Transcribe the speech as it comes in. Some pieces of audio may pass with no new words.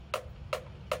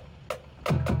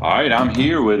All right, I'm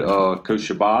here with Coach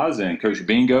Shabazz and Coach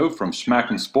Bingo from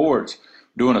Smackin' Sports,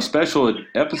 doing a special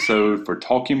episode for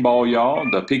Talking Ball Y'all,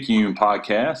 the Picayune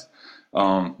podcast.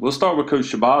 We'll start with Coach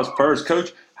Shabazz first.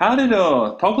 Coach, how did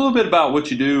talk a little bit about what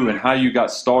you do and how you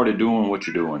got started doing what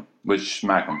you're doing with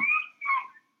Smack 'em?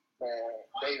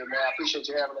 David, man, I appreciate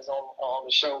you having us on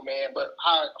the show, man. But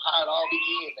how it all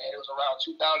began, man, it was around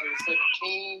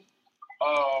 2017.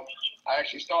 I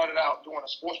actually started out doing a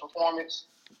sports performance,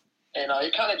 and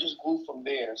it kind of just grew from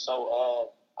there.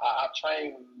 So I've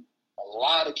trained a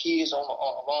lot of kids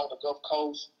along the Gulf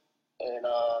Coast, and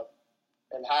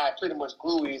how it pretty much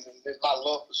grew is my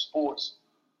love for sports,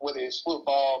 whether it's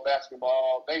football,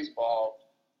 basketball, baseball,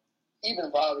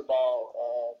 even volleyball,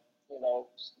 and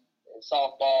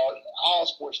softball, all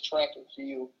sports, track and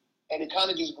field. And it kind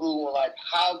of just grew on, like,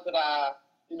 how could I,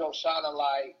 shine a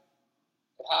light,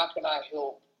 and how can I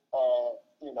help,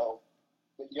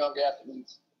 the young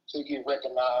athletes to get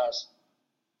recognized.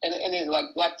 And then,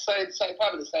 like say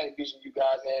probably the same vision you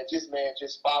guys had,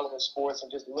 just following sports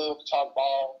and just love to talk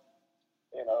ball.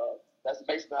 And that's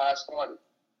basically how it started.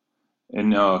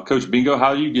 And Coach Bingo,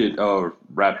 how do you get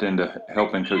wrapped into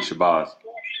helping Coach Shabazz?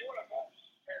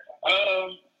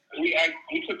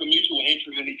 We took a mutual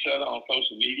interest in each other on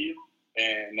social media,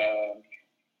 and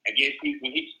I guess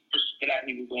when he first started out,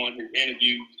 he was doing his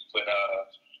interviews with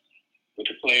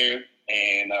the players,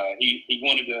 and he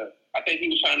wanted to. I think he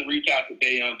was trying to reach out to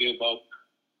Dayon Bilbo,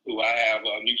 who I have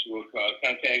a mutual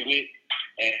contact with,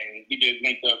 and we just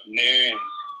linked up from there, and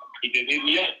he just hit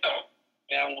me up.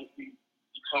 And I want to see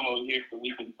you come over here so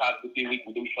we can possibly see if we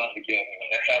can do something together.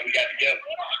 And that's how we got together.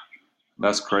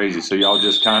 That's crazy. So y'all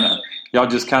just kind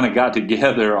of got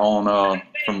together on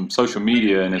from social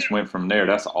media, and it went from there.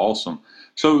 That's awesome.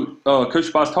 So Coach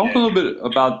Shabazz, talk a little bit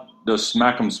about the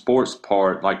Smack 'em Sports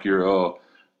part, like your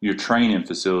training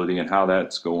facility and how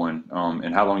that's going,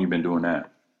 and how long you've been doing that.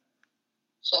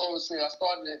 So I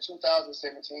started in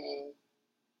 2017.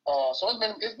 So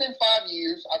it's been 5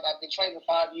 years. I've been training for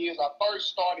 5 years. I first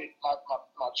started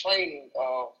my training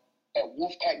at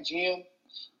Wolfpack Gym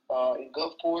in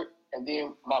Gulfport, and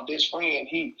then my best friend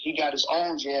he got his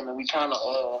own gym, and we kind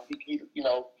of he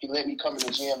let me come in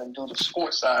the gym and do the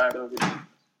sports side of it.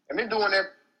 I've been doing that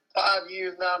 5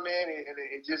 years now, man, and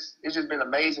it's just been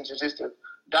amazing to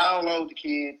download the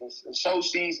kids and so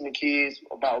season the kids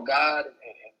about God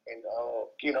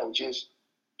and just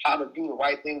how to do the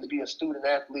right thing to be a student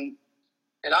athlete.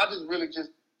 And I just really just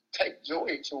take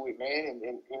joy to it, man.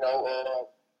 And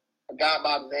a guy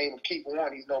by the name of Keith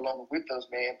Warren, he's no longer with us,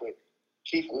 man, but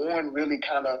Keith Warren really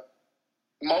kind of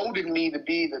molded me to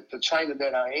be the trainer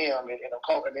that I am. And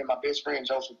then my best friend,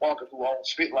 Joseph Walker, who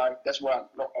owns Fit Life, that's where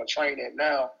I train at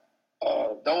now.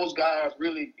 Those guys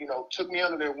really, took me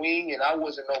under their wing, and I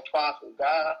wasn't no prophet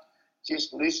guy.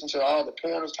 Just listen to all the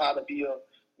pointers, how to be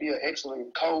an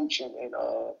excellent coach and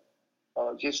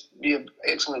just be an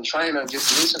excellent trainer.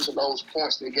 Just listen to those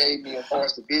points they gave me as far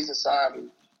as the business side and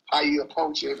how you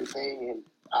approach everything. And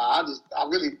I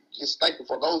really just thankful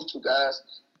for those two guys.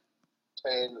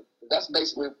 And that's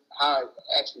basically how it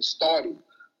actually started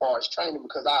as far as training,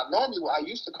 because I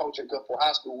used to coach at Gulfport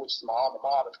High School, which is my alma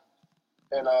mater.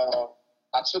 And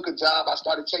I took a job. I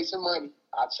started chasing money.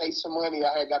 I chased some money.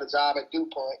 I had got a job at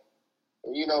DuPont.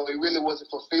 And, it really wasn't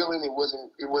fulfilling. It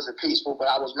wasn't peaceful, but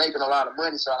I was making a lot of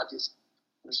money, so I just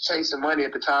was chasing money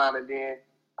at the time. And then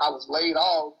I was laid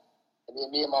off. And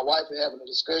then me and my wife were having a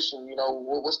discussion,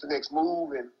 what's the next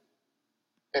move? And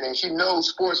then she knows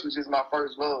sports was just my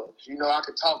first love. I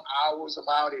could talk hours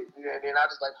about it. And then I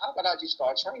just like, how about I just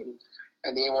start training?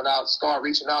 And then when I started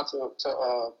reaching out to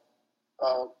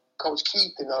Coach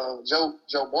Keith and Joe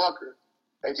Walker,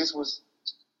 they just was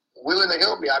willing to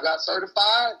help me. I got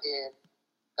certified in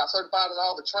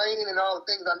all the training and all the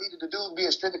things I needed to do, be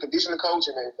a strength and conditioning coach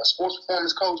and a sports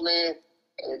performance coach, man.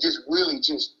 And it just really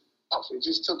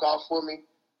it took off for me.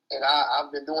 And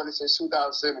I've been doing it since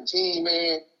 2017,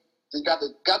 man. Just got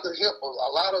to help a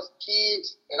lot of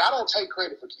kids, and I don't take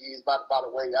credit for kids, by the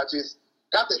way. I just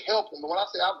got to help them. When I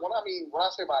say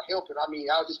about helping, I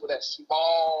mean I was just with that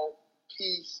small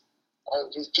piece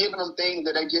of just giving them things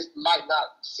that they just might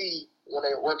not see when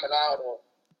they're working out or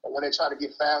when they're trying to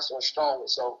get faster or stronger.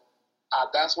 So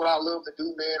that's what I love to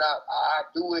do, man. I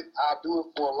do it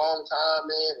for a long time,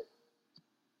 man.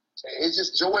 It's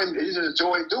just joy. It's just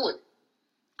joy doing it.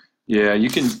 Yeah, you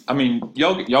can. I mean,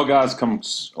 y'all guys come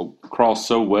across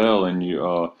so well in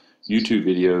your YouTube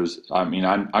videos. I mean,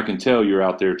 I can tell you're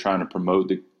out there trying to promote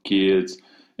the kids,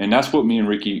 and that's what me and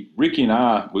Ricky and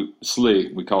I,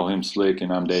 Slick, we call him Slick,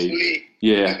 and I'm Dave.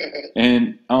 Yeah,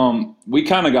 and we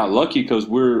kind of got lucky because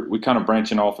we kind of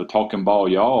branching off of Talking Ball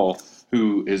Y'all,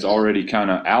 who is already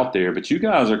kind of out there, but you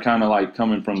guys are kind of like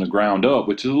coming from the ground up,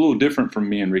 which is a little different from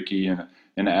me and Ricky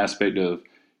in the aspect of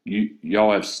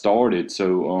y'all have started.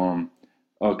 So,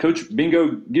 Coach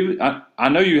Bingo, I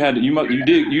know you had you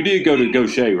did go to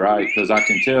Gaucher, right? Because I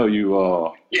can tell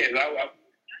you. Yes,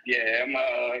 I'm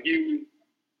a huge.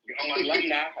 I'm an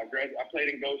alumni. I played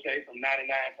in Gaucher from '99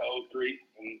 to '03,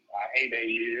 and I heyday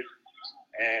years.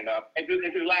 And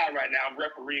it's live right now. I'm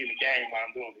refereeing the game while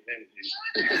I'm doing this interview.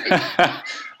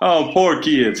 Oh, poor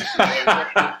kids.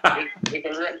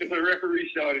 It's a referee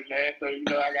shortage, man. So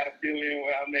I got to fill in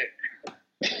where I'm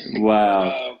at.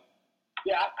 Wow.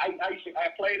 Yeah, I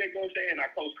played at Gaucher and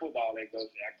I coached football at Gaucher.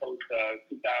 I coached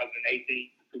 2018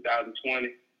 to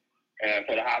 2020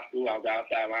 for the high school. I was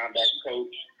outside linebacker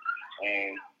coach,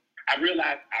 and I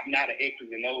realized I'm not an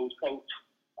X's and O's coach,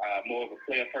 more of a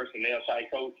player personnel type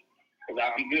coach. Because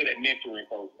I'm good at mentoring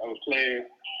folks. I was players.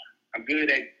 I'm good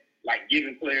at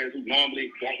giving players who normally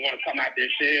don't want to come out their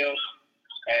shells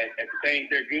at the things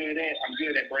they're good at. I'm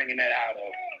good at bringing that out of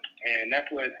them. And that's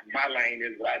what my lane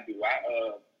is. What I do.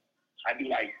 I do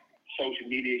social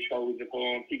media exposure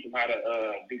for them, teach them how to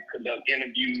conduct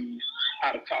interviews,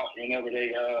 how to talk whenever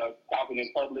they talking in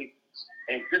public,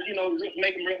 and just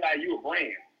make them realize you're a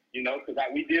brand. Because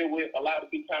we deal with a lot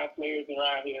of big time players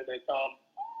around here that come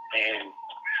and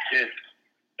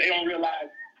they don't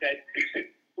realize that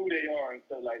who they are and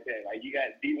stuff like that. Like, you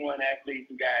got D1 athletes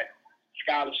who got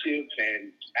scholarships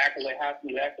and high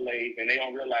school accolades, and they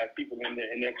don't realize people in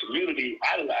their community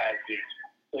idolize it.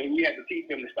 So we have to teach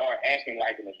them to start acting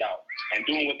like an adult and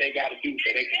doing what they got to do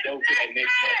so they can go to that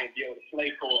next level and be able to play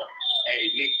for a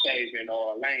Nick Saban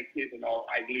or a Lane Kiffin or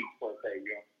Ivy League per se.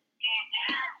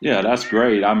 Yeah, that's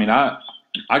great. I mean, I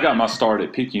got my start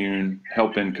at Picayune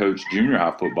helping coach junior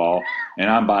high football, and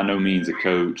I'm by no means a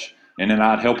coach. And then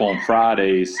I'd help on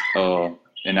Fridays,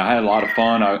 and I had a lot of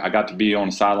fun. I got to be on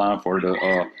the sideline for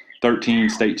the 13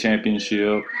 state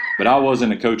championship, but I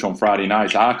wasn't a coach on Friday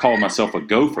nights. I called myself a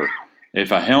gopher.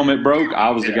 If a helmet broke, I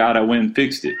was the guy that went and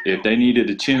fixed it. If they needed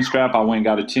a chin strap, I went and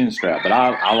got a chin strap. But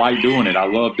I like doing it. I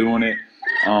love doing it.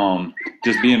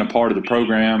 Just being a part of the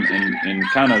program and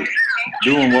kind of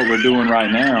doing what we're doing right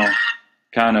now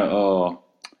kind of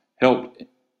help,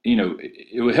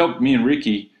 it would help me and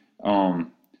Ricky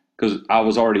because I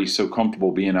was already so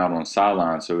comfortable being out on the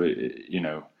sideline. So,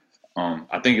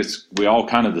 I think we all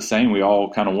kind of the same. We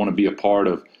all kind of want to be a part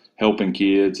of helping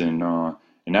kids, and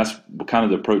that's kind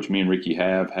of the approach me and Ricky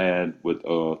have had with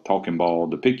Talking Ball,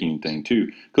 the Picayune thing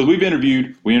too. Because we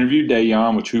interviewed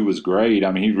Dayon, who was great.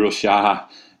 I mean, he's real shy,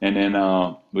 and then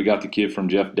we got the kid from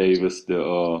Jeff Davis,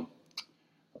 the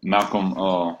Malcolm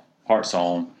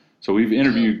Hartzone. So we've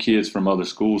interviewed kids from other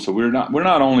schools. So we're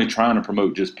not only trying to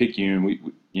promote just Picayune. We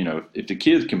if the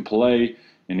kids can play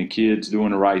and the kids doing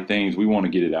the right things, we want to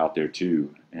get it out there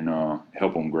too and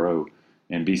help them grow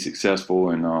and be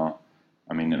successful. And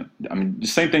I mean the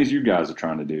same things you guys are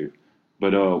trying to do.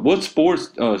 But what sports,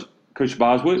 Coach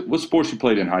Boz? What sports you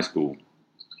played in high school?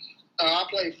 I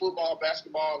played football,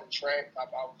 basketball, and track. I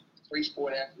was a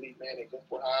 3-sport athlete, man, at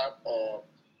Gulfport High.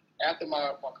 After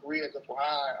my career at Gulfport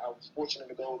High, I was fortunate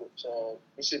to go to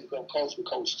Mississippi Gulf Coast with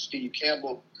Coach Steve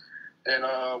Campbell. And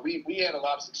we had a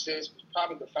lot of success. It was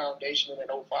probably the foundation in that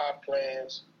 05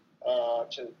 class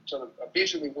to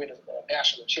eventually win a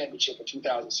national championship in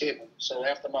 2007. So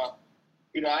after I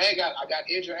got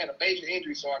injured. I had a major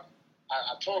injury, so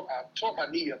I tore my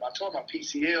knee up. I tore my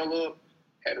PCL up.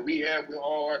 Had to rehab real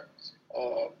hard.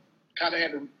 Kind of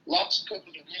had to lost a couple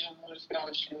of Division I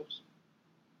scholarships.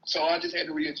 So I just had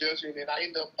to readjust, and then I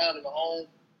ended up finding a home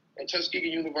at Tuskegee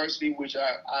University, which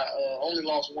I only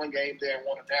lost one game there and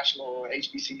won a national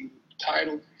HBCU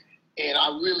title. And I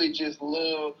really just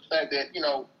love the fact that,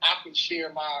 I can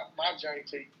share my journey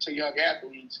to young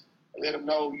athletes and let them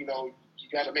know, you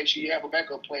got to make sure you have a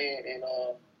backup plan. And,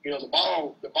 the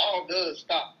ball does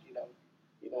stop,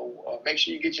 make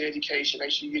sure you get your education,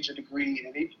 make sure you get your degree.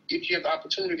 And if you have the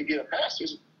opportunity to get a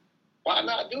master's, why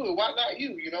not do it? Why not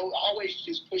you? Always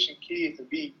just pushing kids to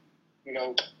be,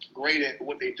 great at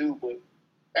what they do. But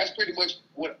that's pretty much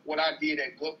what I did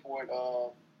at Gulfport.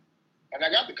 And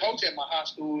I got to coach at my high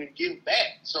school and give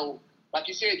back. So, like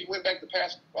you said, you went back to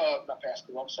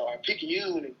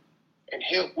Picayune and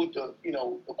help with the,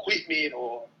 equipment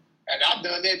and I've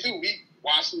done that too. We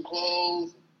wash some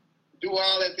clothes, do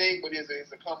all that thing, but it's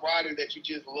a camaraderie that you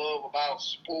just love about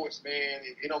sports, man.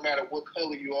 It don't matter what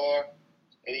color you are,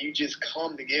 and you just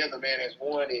come together, man, as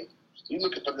one. And you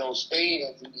look at those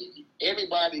stands, and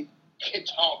everybody can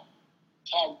talk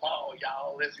ball,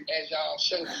 y'all. As y'all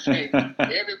show say,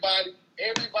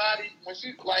 everybody when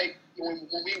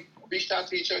we reached out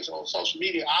to each other on social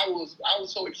media, I was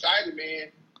so excited,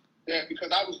 man, that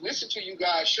because I was listening to you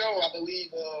guys' show. I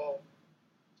believe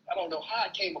I don't know how I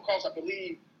came across. I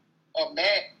believe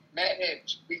Matt had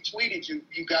retweeted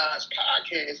you guys'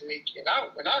 podcast, and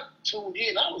when I tuned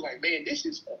in, I was like, man, this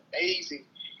is amazing.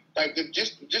 Like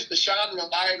just the shining the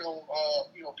light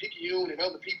on Picayune and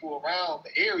other people around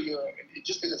the area, and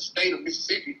just in the state of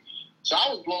Mississippi. So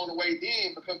I was blown away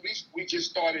then because we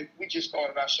just started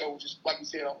our show, just like you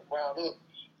said, on the ground up.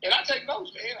 And I take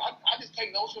notes, man. I just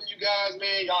take notes from you guys,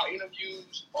 man. Y'all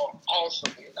interviews are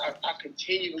awesome, man. I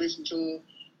continue to listen to them.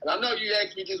 And I know you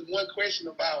asked me just one question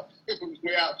about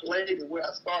where I played and where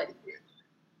I started with.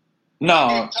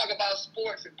 No. Talk about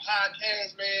sports and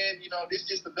podcasts, man. This is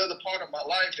just another part of my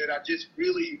life that I'm just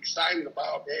really excited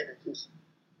about, man. And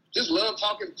just love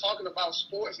talking about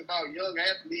sports, about young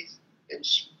athletes, and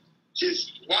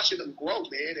just watching them grow,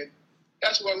 man. And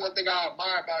that's one thing I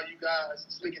admire about you guys,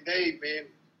 Slick and Dave, man.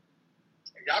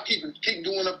 Y'all keep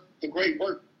doing the great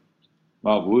work.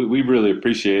 Well, we really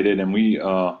appreciate it, and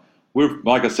we're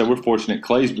like I said, we're fortunate.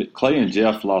 Clay and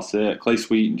Jeff Lossett, Clay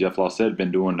Sweet and Jeff Lossett have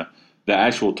been doing the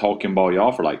actual Talking Ball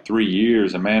Y'all for like 3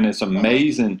 years, and man, it's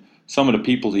amazing some of the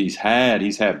people he's had.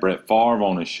 He's had Brett Favre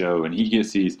on his show, and he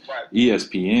gets these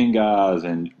ESPN guys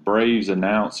and Braves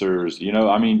announcers.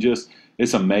 Just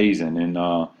it's amazing. And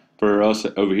for us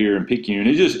over here in Picayune,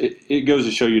 it goes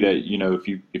to show you that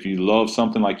if you love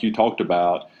something like you talked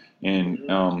about.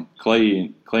 And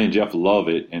Clay and Jeff love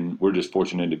it, and we're just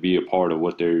fortunate to be a part of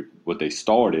what they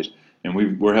started, and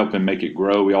we're helping make it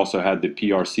grow. We also had the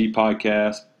PRC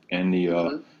podcast and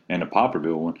the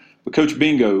Popperville one. But Coach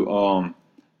Bingo,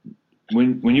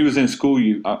 when you was in school,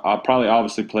 I probably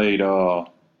obviously played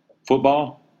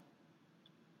football.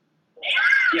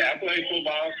 Yeah, I played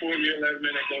football 4 years, 11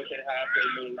 minutes. I go to the high,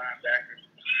 played middle linebacker,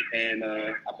 and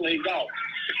I played golf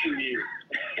for 2 years.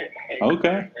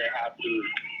 Okay. High school.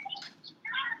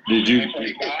 Did you?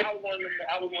 I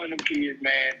was one of them kids,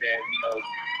 man. That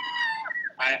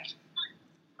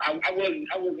I wasn't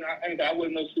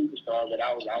no superstar, but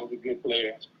I was a good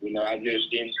player. I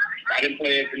didn't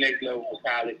play at the next level for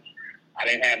college. I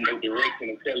didn't have no direction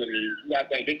of telling me. I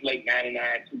think this late '99,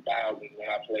 2000 when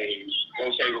I played.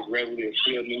 Goshen was regularly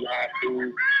still new high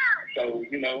school. So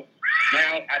now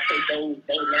I take those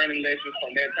learning lessons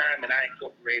from that time and I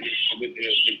incorporate it with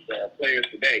the players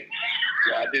today.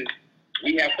 So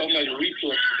we have so much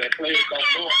resources that players don't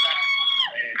know about,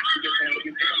 and we just want to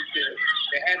get them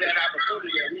to have that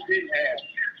opportunity that we didn't have.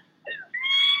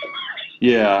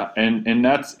 Yeah,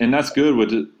 and that's good.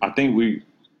 With it. I think we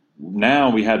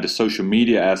had the social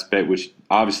media aspect, which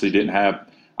obviously didn't have.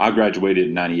 I graduated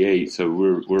in '98, so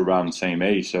we're around the same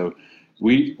age. So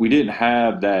we didn't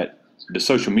have the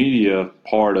social media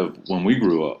part of when we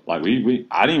grew up. Like I didn't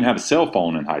even have a cell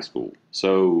phone in high school.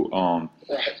 So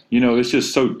it's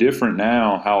just so different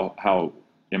now. How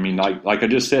like I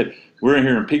just said, we're in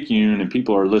here in Picayune and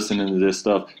people are listening to this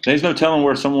stuff. There's no telling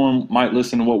where someone might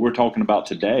listen to what we're talking about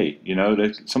today.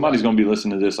 Somebody's going to be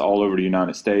listening to this all over the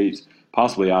United States,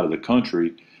 possibly out of the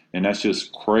country. And that's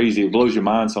just crazy. It blows your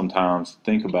mind sometimes to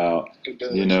think about, it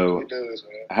does,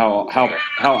 how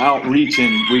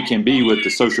outreaching we can be with the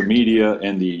social media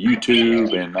and the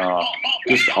YouTube and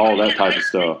just all that type of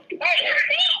stuff.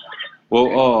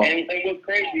 Well, and what's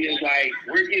crazy is like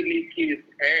we're getting these kids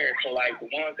prepared for like the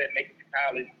ones that make it to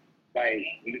college. Like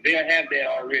they'll have that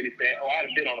already said. Oh, I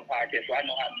done been on a podcast, so I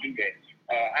know how to do that.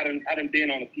 I done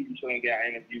been on a TV show and got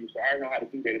interviews, so I know how to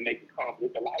do that and make it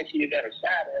confident. A lot of kids that are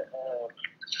shy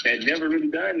that never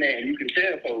really done that, and you can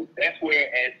tell. So that's where,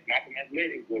 as Malcolm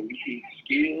Athletics, where we teach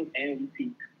skills and we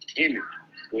teach image,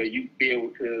 where you be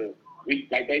able to,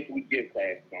 basically we give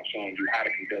classes on showing you how to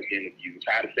conduct interviews,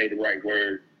 how to say the right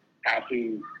words, how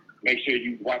to make sure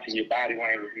you're watching your body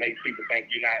language, make people think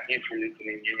you're not interested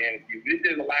in your interviews.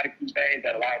 There's a lot of key things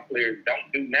that a lot of players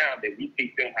don't do now that we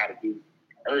teach them how to do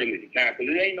early now,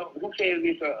 because it ain't who says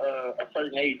it's a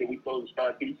certain age that we supposed to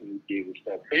start teaching these kids and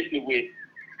stuff, especially with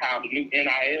how the new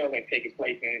NIL has taken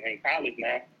place in college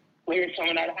now. Players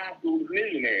coming out of high school is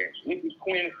millionaires. Look at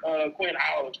Quinn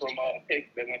Howard from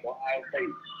Texas that went to Ohio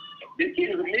State. This kid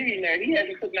is a millionaire. He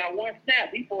hasn't took not one snap.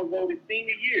 He forgoed his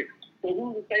senior year. So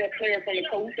who would say a player from the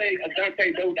coast, who say a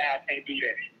Dante Dodal can't do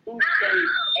that? Who would say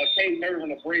a Cade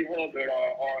Irvin, a Bray Hubbard,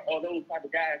 or those type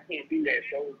of guys can't do that?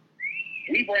 So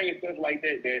we bring stuff like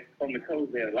that from the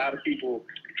coast that a lot of people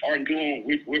aren't doing.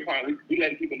 We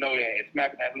letting people know that at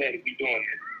Smacking Athletic we doing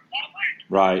it.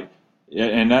 Right. Yeah,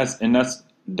 and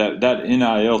that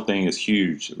NIL thing is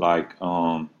huge. Like,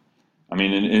 and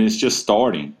it's just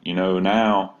starting.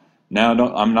 Now Now,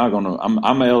 I'm not gonna. I'm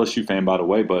an LSU fan, by the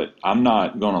way, but I'm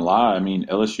not gonna lie. I mean,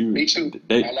 LSU. Me too.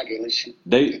 I like LSU.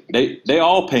 They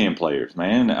all paying players,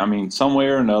 man. I mean,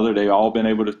 somewhere or another, they all been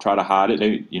able to try to hide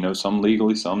it. Some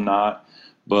legally, some not.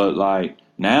 But like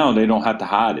now, they don't have to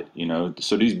hide it.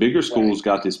 So these bigger schools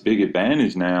got this big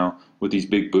advantage now with these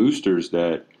big boosters.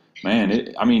 That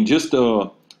man, just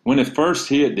when it first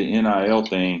hit the NIL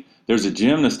thing, there's a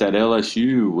gymnast at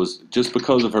LSU was just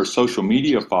because of her social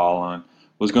media following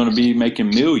was going to be making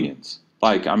millions.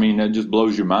 Like, that just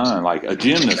blows your mind. Like a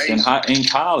gymnast in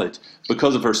college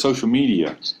because of her social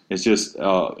media. It's just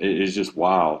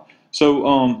wild.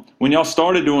 So when y'all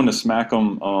started doing the Smack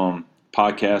 'em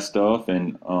podcast stuff,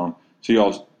 and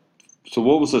so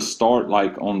what was the start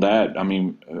like on that?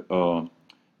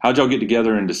 How'd y'all get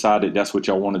together and decide that that's what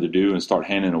y'all wanted to do and start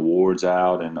handing awards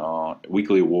out and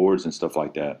weekly awards and stuff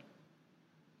like that?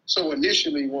 So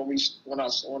initially, when I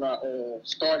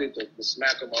started the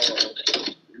Smack 'em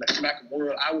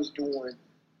World, I was doing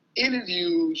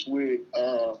interviews with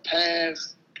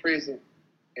past, present,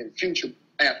 and future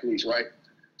athletes, right?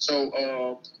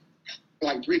 So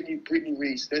like Brittany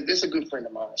Reese, that's a good friend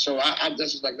of mine. So I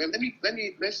just was like,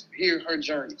 let's hear her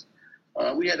journey.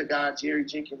 We had a guy, Jerry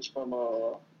Jenkins, from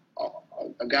a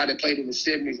guy that played in the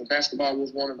 70s in basketball,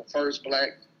 was one of the first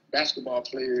black basketball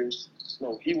players.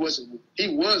 No, he wasn't.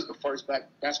 He was the first black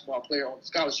basketball player on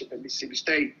scholarship at Mississippi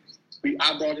State.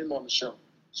 I brought him on the show.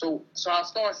 So I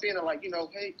started seeing it like, hey,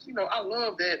 I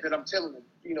love that I'm telling them,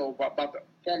 about the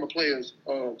former players'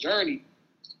 journey.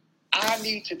 I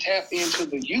need to tap into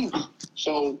the youth.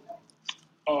 So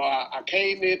I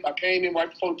came in right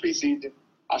before the preseason.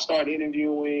 I started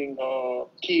interviewing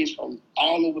kids from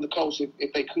all over the coast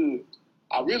if they could.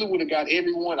 I really would have got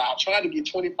everyone. I tried to get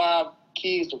 25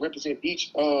 kids to represent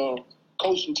each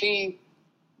coaching team,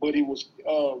 but it was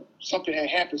something had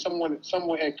happened. Someone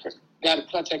had got in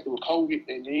contact with COVID,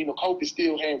 and COVID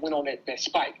still went on that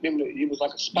spike. Remember, it was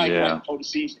like a spike right before the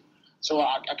season. So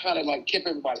I kind of like kept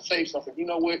everybody safe. So I said, you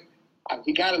know what?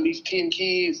 We got at least 10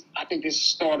 kids. I think this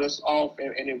start us off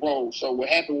and it rolled. So what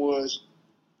happened was,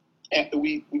 after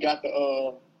we got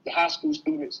the high school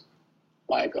students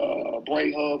like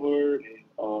Bray Hubbard,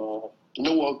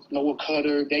 Noah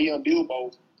Cutter, Dayon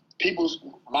Bilbo,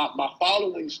 my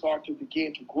following started to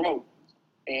begin to grow.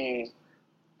 And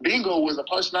Bingo was a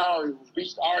person I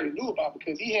already knew about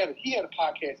because he had a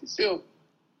podcast himself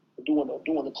doing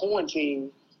the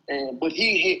quarantine, but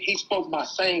he spoke my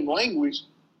same language,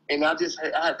 and I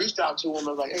reached out to him.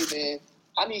 I was like, hey man,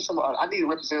 I need a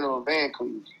representative of Van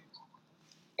Cleve.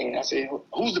 And I said,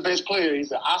 who's the best player? He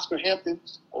said, Oscar Hampton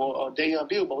or Dayon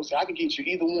Bilbo. He said, I can get you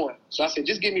either one. So I said,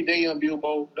 just give me Dayon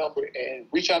Bilbo's number and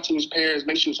reach out to his parents,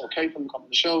 make sure it's okay for him to come on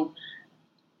the show.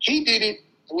 He did it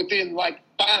within like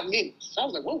 5 minutes. So I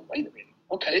was like, whoa, wait a minute.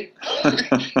 Okay.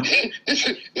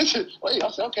 Wait, I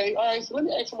said, okay, all right, so let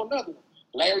me ask him another one.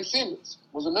 Larry Simmons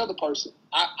was another person.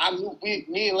 I knew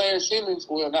me and Larry Simmons,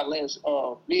 well, not Larry,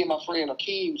 me and my friend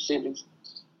Akeem Simmons,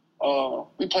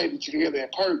 we played together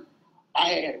at Perk. I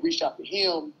had reached out to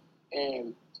him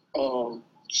and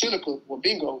Seneca with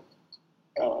Bingo.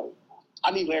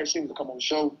 I need Larry Simmons to come on the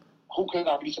show. Who could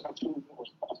I reach out to?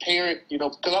 A parent,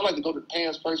 because I like to go to the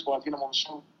parents first before I get them on the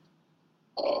show.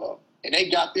 And they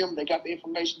got the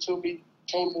information to me,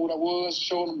 told them what I was,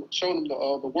 showed them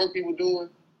the work we were doing,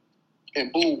 and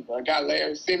boom, I got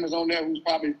Larry Simmons on there, who's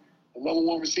probably the number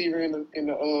one receiver in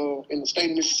the state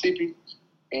of Mississippi.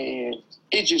 And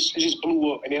it just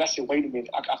blew up. And then I said, wait a minute,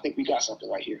 I think we got something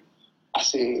right here. I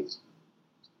said,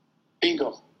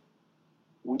 Bingo,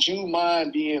 would you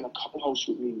mind being a couple hosts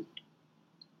with me?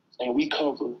 And we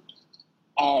cover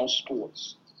all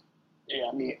sports.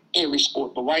 Yeah, every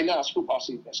sport. But right now, it's football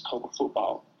season. Let's cover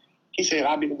football. He said,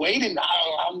 I've been waiting.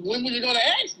 When were you going to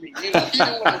ask me? He didn't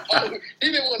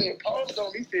want to impose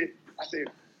on me. I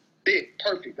said, big,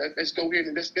 perfect. Let's go ahead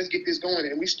and let's get this going.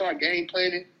 And we start game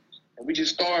planning. And we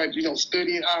just started,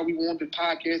 studying how we want the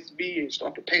podcast to be and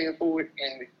start preparing for it.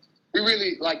 And we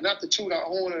really, not to toot our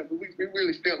horn, but we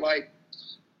really felt like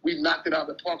we knocked it out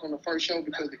of the park on the first show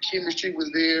because the chemistry was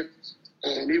there.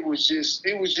 And it was just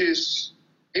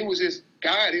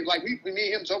God. It like me and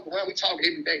him joke around. We talk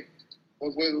every day.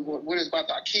 Whether it's about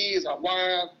our kids, our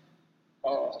wives,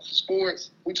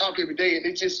 sports, we talk every day. And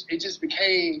it just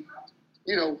became,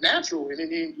 natural. And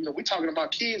then, we talking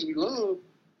about kids we love.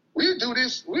 We'll do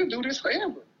this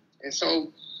forever. And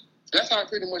so that's how it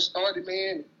pretty much started,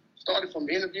 man. Started from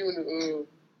interviewing the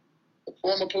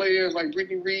former players like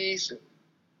Brittany Reese and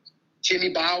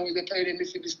Timmy Bowers that played at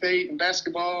Mississippi State in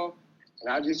basketball.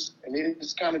 And then it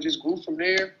just kind of just grew from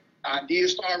there.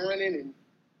 Ideas started running, and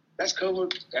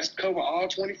That's cover all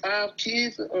 25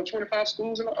 kids or 25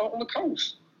 schools on the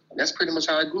coast. And that's pretty much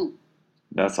how I grew.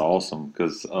 That's awesome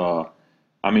because I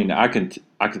mean I can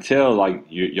tell like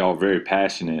y'all are very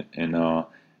passionate and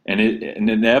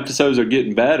then the episodes are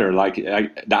getting better. Like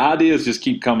the ideas just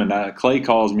keep coming. Clay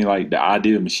calls me like the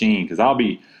idea machine because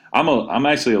I'm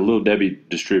actually a Little Debbie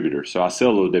distributor, so I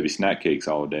sell Little Debbie snack cakes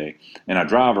all day, and I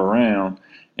drive around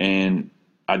and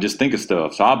I just think of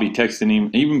stuff. So I'll be texting him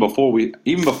even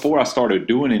before I started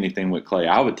doing anything with Clay.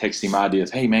 I would text him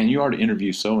ideas. Hey man, you ought to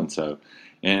interview so and so,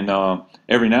 and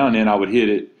every now and then I would hit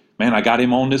it. Man, I got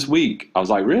him on this week. I was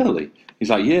like, really? He's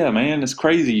like, yeah, man, it's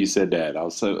crazy you said that.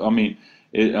 So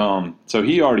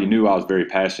he already knew I was very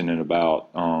passionate about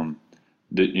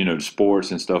the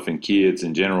sports and stuff and kids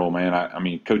in general,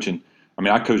 man. Coaching.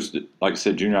 I coached, like I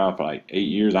said, junior high for like 8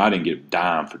 years. I didn't get a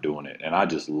dime for doing it, and I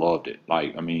just loved it.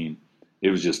 It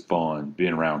was just fun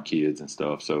being around kids and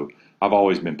stuff. So I've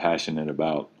always been passionate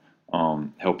about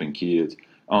helping kids.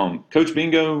 Coach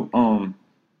Bingo,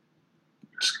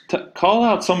 call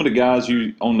out some of the guys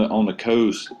you on the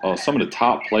coast, some of the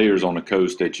top players on the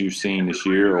coast that you've seen this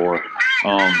year, or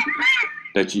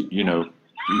that you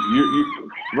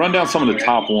run down some of the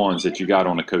top ones that you got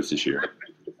on the coast this year.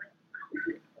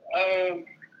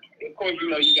 Of course,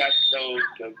 you got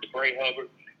the Bray Hubbard.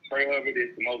 Bray Hubbard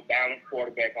is the most balanced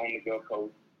quarterback on the Gulf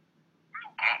Coast.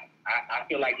 I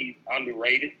feel like he's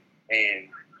underrated and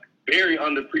very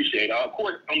underappreciated. Of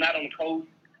course, I'm not on the coast,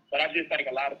 but I just think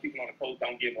a lot of people on the coast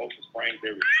don't give Ocean Springs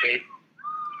their respect,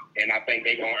 and I think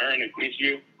they're going to earn it this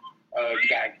year. You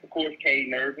got, of course, Cade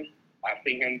Nervin. I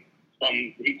see him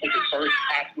he took his first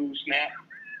high school snap.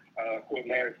 Of course,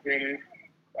 Larry Simmons.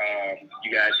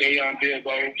 You got Dayon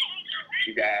Bilbo.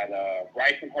 You got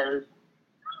Bryson Hurst,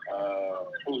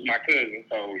 who's my cousin.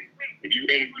 So if you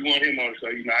want him on the show,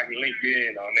 I can link you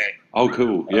in on that. Oh,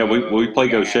 cool. Yeah, we play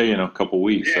Gaucher in a couple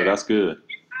weeks, yeah. So that's good.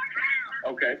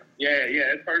 Okay. Yeah,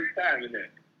 it's first time in there.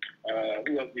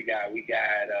 Who else we got? We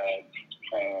got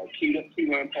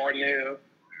Keelan Parnell.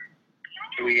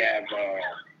 We have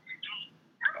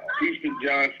Houston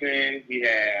Johnson. We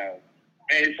have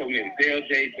so many. Dale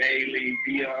J. Bailey,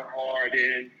 Dion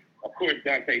Harden. Of course,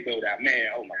 Dante Doda. Man,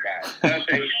 oh my God.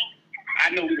 Dante, I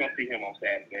know we're going to see him on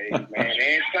Saturdays, man.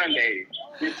 And Sundays.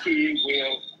 This kid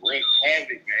will wreak havoc,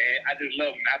 man. I just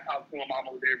love him. I talk to him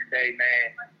almost every day, man.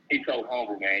 He's so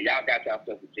humble, man. Y'all got y'all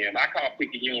stuff at gym. I call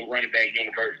Picayune running back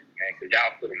university, man, because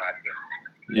y'all put him out there.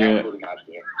 Yeah. Put him out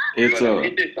there. It's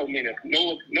just so many.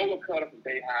 Noah Cutter from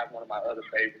Bay High is one of my other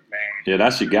favorites, man. Yeah,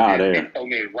 that's your guy there. It's so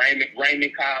many.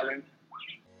 Raymond Collins.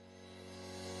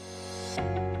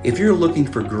 If you're looking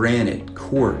for granite,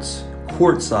 quartz,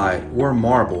 quartzite, or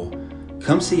marble,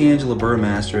 come see Angela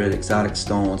Burmaster at Exotic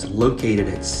Stones, located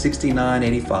at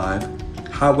 6985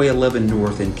 Highway 11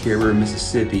 North in Carrier,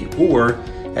 Mississippi, or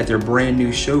at their brand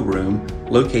new showroom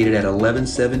located at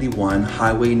 1171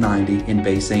 Highway 90 in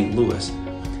Bay St. Louis.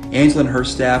 Angela and her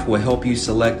staff will help you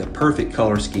select the perfect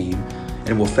color scheme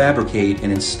and will fabricate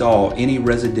and install any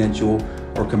residential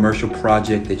or commercial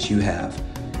project that you have.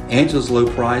 Angela's low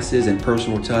prices and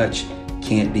personal touch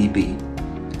can't be beat.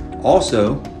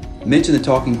 Also, mention the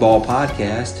Talking Ball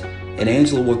podcast and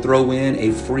Angela will throw in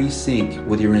a free sink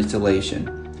with your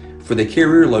installation. For the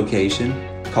Carrier location,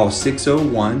 call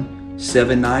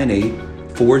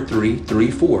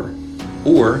 601-798-4334.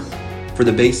 Or for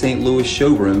the Bay St. Louis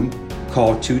showroom,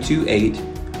 call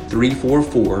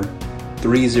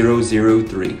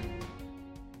 228-344-3003.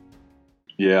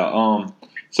 Yeah,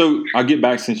 so I'll get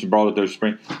back since you brought up those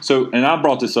spring. So, and I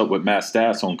brought this up with Matt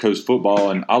Stats on Coast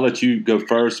Football, and I'll let you go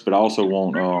first, but I also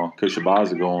want Coach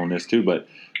Shabazz to go on this too. But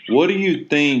what do you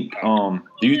think?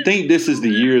 Do you think this is the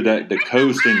year that the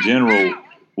Coast in general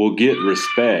will get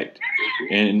respect?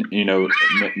 And, do you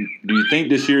think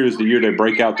this year is the year they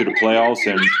break out to the playoffs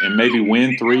and maybe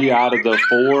win 3 out of the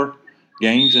 4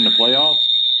 games in the playoffs?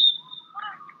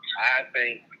 I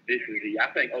think I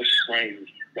think Ocean Springs is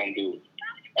going to do it.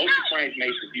 Ocean Springs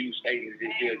made some huge statements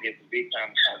this year against the big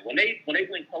time opponent. When they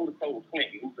went toe to toe with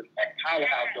Clinton, who's a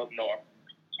powerhouse up north,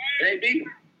 they beat them.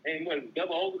 And what,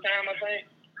 double overtime, I think?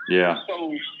 Yeah.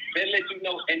 So they let you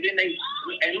know, and then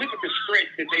look at the stretch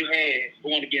that they had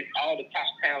going against all the top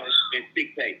talent in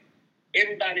 6A.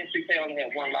 Everybody in 6A only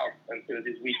had 1 loss until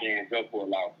this weekend was up for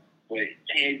a loss. But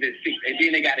and then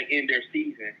they got to end their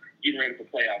season getting ready for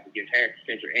playoffs against Harrison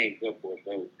Central and Gulfport.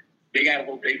 So they got to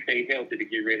hope they stay healthy to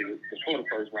get ready for the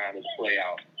first round of the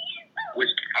playoffs, which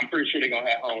I'm pretty sure they're going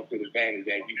to have home field advantage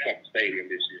at UTEP Stadium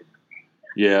this year.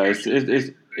 Yeah,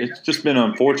 it's just been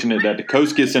unfortunate that the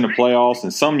Coast gets in the playoffs,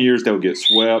 and some years they'll get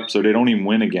swept, so they don't even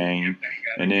win a game.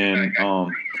 And then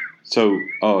So,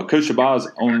 Coach Shabazz,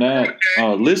 on that,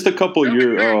 list a couple of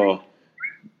your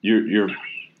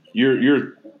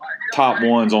top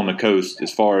ones on the coast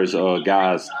as far as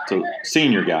guys to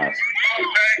senior guys.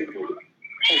 Okay,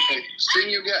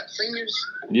 seniors.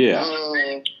 Yeah.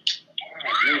 Man.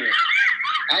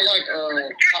 I like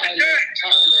Tyler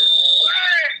from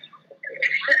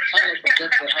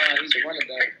Denver High. He's a running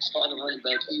back, starting running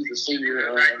back. He's a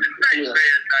senior. Isaiah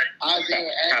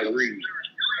Atkins.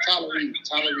 Tyler Reed.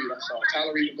 I'm sorry.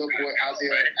 Tyler Reed, a good boy.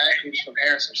 Isaiah Atkins from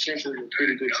Harrison Central, a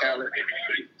pretty good talent.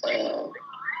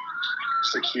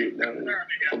 It's a kid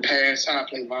from Paris High,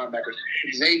 play linebacker.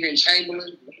 Xavier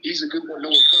Chamberlain, he's a good one.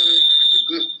 Noah Cutter,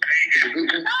 he's a good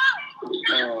one.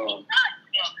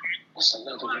 What's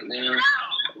another one, man?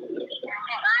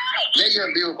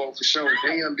 Dayon Bilbo for sure.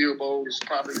 Dayon Bilbo is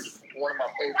probably one of my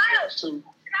favorite ones too.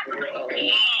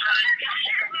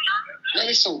 Man,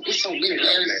 it's so many.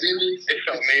 Larry Simmons. It's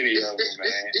so many of them,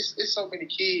 man. It's so many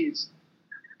kids.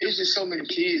 It's just so many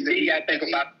kids that you got to think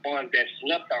about the ones that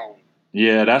slept on.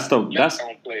 Yeah, that's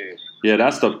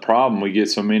the problem. We get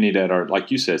so many that are,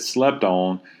 like you said, slept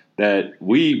on, that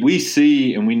we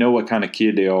see and we know what kind of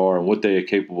kid they are and what they are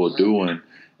capable of doing,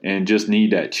 and just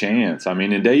need that chance. I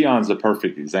mean, and Dayon's the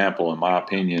perfect example, in my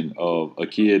opinion, of a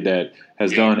kid that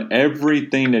has done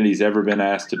everything that he's ever been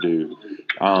asked to do.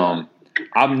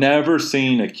 I've never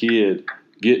seen a kid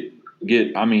get.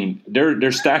 I mean,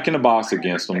 they're stacking the box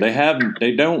against them.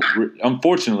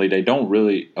 Unfortunately, they don't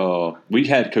really. We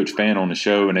had Coach Fan on the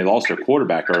show, and they lost their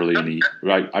quarterback early in the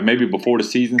maybe before the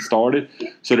season started.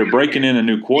 So they're breaking in a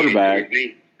new quarterback.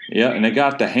 Yeah, and they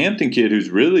got the Hampton kid who's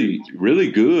really,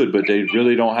 really good, but they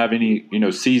really don't have any,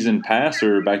 seasoned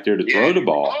passer back there to throw the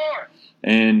ball.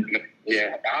 And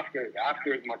Oscar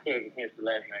is my cousin. Hence the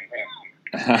last name Hampton.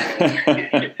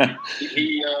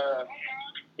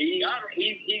 He's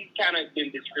kind of been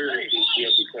discouraged this year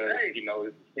because, it's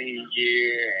the senior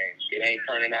year and it ain't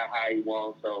turning out how he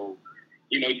wants. So,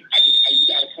 you got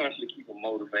to constantly keep him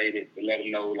motivated to let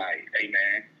him know, like, hey,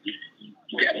 man, you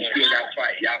still got to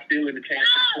fight. Y'all still in the chance to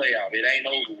play out. It ain't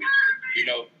over with,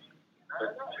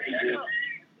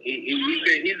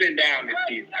 He's been down this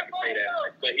season, I can say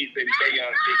that. But he's been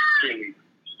young, really.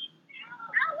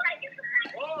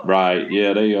 Right,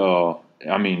 yeah,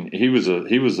 he was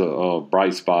a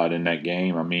bright spot in that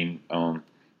game. I mean,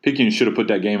 Picayune should have put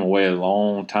that game away a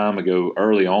long time ago,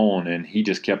 early on, and he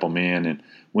just kept them in. And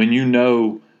when I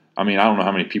don't know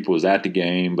how many people was at the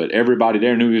game, but everybody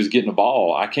there knew he was getting the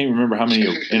ball. I can't remember how many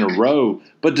in a row,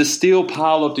 but to still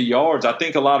pile up the yards, I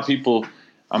think a lot of people.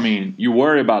 I mean, you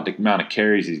worry about the amount of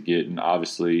carries he's getting,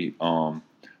 obviously,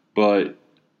 but.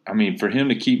 I mean, for him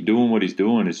to keep doing what he's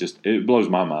doing it blows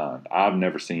my mind. I've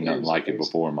never seen nothing like it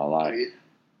before in my life.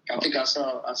 I think I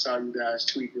saw you guys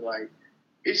tweeting, like,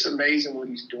 it's amazing what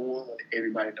he's doing when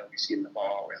everybody knows he's getting the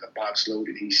ball and the box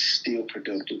loaded. He's still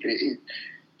productive.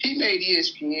 He made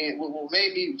ESPN. What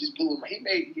made me just blew him. He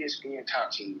made ESPN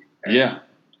top team. Yeah,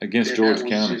 against George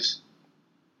County.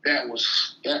 That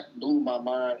blew my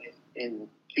mind. And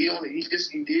he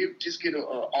did just get an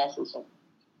offer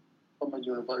from a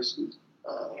university.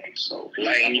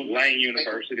 Lane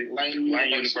University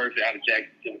out of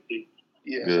Jackson, Tennessee.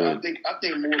 Yeah, so I think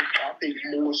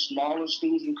more smaller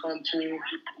schools will come to him.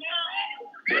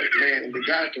 But man, the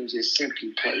guy can just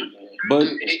simply play, man. But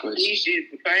it's the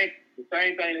same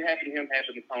thing that happened to him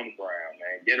happened to Tony Brown,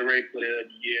 man. Get ready for the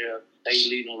year, state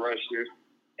leading rusher,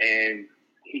 and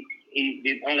he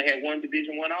only had one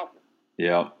Division I offer.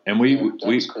 Yeah, and we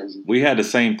had the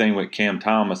same thing with Cam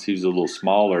Thomas. He was a little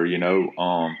smaller,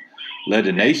 led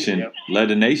the nation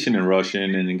in rushing,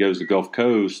 and then goes to Gulf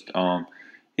Coast.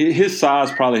 His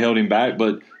size probably held him back,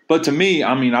 but to me,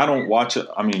 I mean, I don't watch as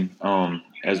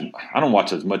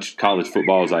much college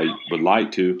football as I would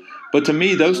like to. But to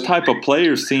me, those type of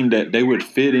players seem that they would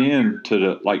fit in to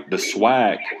the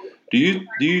SWAC. Do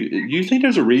you think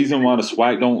there's a reason why the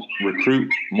SWAC don't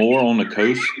recruit more on the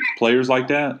coast players like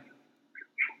that?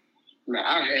 No,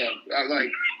 I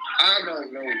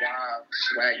don't know why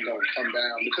SWAC don't come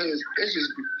down, because it's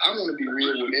just, I want to be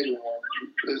real with everyone.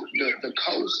 The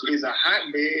coast is a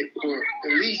hotbed for,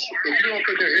 at least if you don't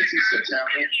think they're SEC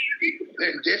talent,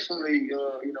 they're definitely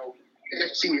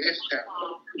FCS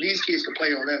talent. These kids can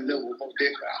play on that level most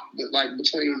definitely. Like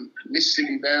between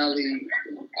Mississippi Valley,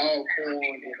 Alcorn,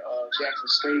 and Jackson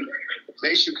State,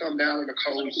 they should come down on the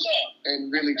coast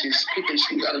and really just pick and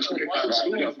choose out of 25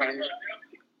 schools, man.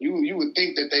 You would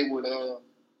think that they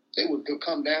would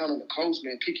come down on the coast,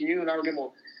 man. Picayune, I remember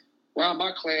around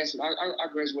my class, and I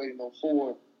graduated in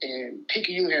 04, and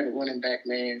Picayune had a running back,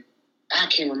 man. I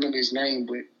can't remember his name,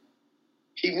 but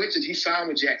he signed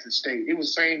with Jackson State. It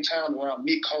was the same time around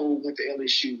Mick Cole went to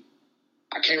LSU.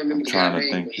 I can't remember the guy's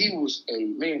name, but he was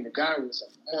the guy was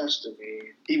a monster,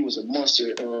 man. He was a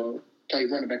monster.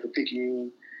 Played running back for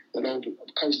Picayune,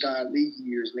 Coach died league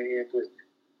years, man. But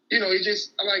it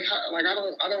just I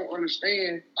don't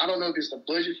understand. I don't know if it's the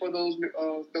budget for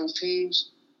those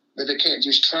teams that they can't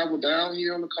just travel down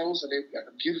here on the coast, and they've got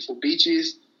the beautiful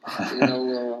beaches.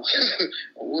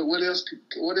 What else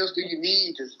do you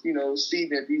need to see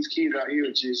that these kids out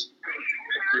here just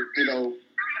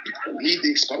need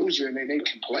the exposure and they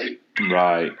can play.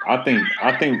 Right. I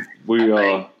think we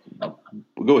go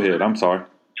ahead. I'm sorry.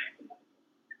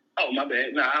 Oh, my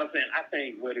bad. No, I was saying I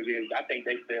think what it is, I think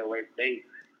they stay away. They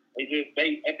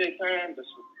at that time the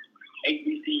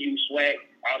HBCU, SWAC,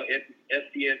 all the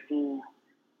FCS schools,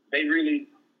 they really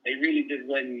just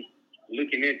wasn't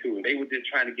looking into it. They were just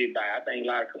trying to get by. I think a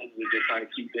lot of coaches were just trying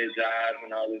to keep their jobs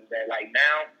and all this that. Like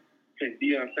now, since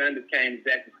Deion Sanders came to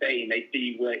Jackson State and they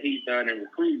see what he's done in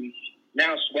recruiting,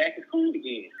 now SWAC is cool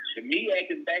again. The MEAC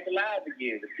is back alive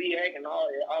again. The SEAC and all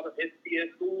the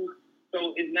SPS schools.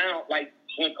 So it's now like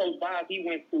when Coach Bob, he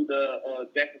went to the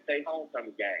Jackson State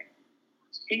homecoming game.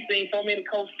 He seen so many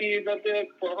coach kids up there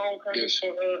for homecoming as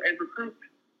recruits.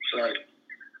 Right.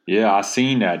 Yeah, I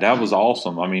seen that. That was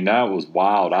awesome. I mean, that was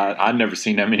wild. I'd never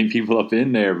seen that many people up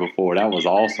in there before. That was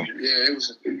awesome. Yeah,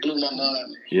 it blew my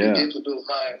mind. Yeah. It blew my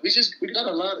mind. We got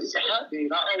a lot. It's a hot day.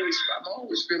 I'm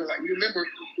always feeling like, you remember,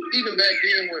 even back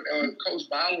then with Coach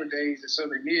Bauer days at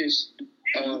Southern Miss,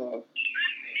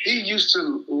 he used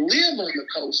to live on the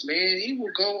coast, man. He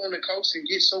would go on the coast and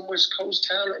get so much coast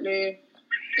talent, man.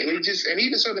 And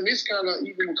even Southern Miss kind of,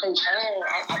 even with Coach Hall,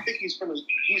 I think he's gonna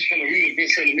reinvent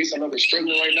Southern Miss. I know they're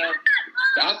struggling right now,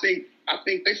 but I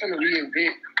think they're gonna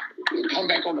reinvent, come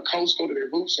back on the coast, go to their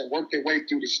roots, and work their way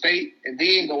through the state, and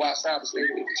then go outside the state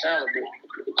and get the talent.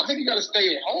 But I think you got to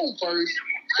stay at home first,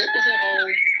 step us at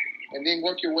home, and then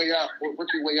work your way out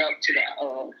to the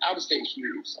out of state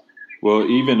kids. Well,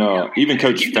 even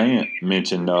Coach Fant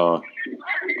mentioned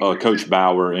Coach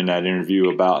Bauer in that interview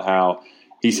about how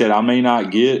he said, I may not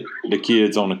get the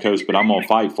kids on the coast, but I'm going to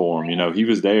fight for them. He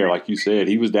was there, like you said.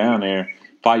 He was down there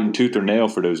fighting tooth or nail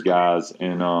for those guys.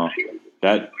 And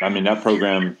that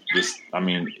program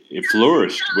it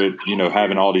flourished with,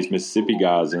 having all these Mississippi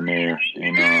guys in there.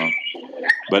 And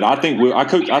but I think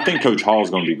Coach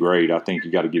Hall's going to be great. I think you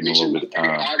got to give him a little bit of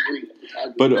time. I agree.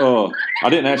 But I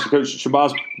didn't ask you, Coach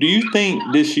Shabazz, do you think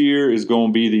this year is going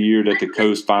to be the year that the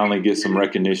coast finally gets some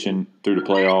recognition through the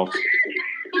playoffs?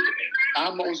 I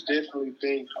most definitely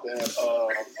think that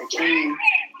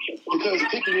because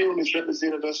Picayune has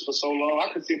represented us for so long,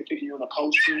 I consider Picayune a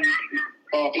coast team.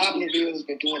 Poplarville has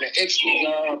been doing an excellent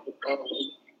job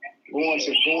going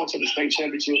to the state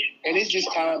championship, and it's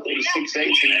just time for the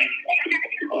 6A team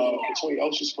between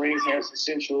Ocean Springs, Harrison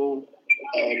Central,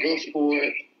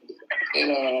 Gulfport,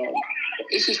 and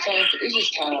it's just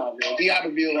time. Man.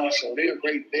 D'Iberville also, they're a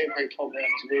great program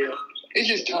as well. It's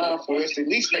just time for us to at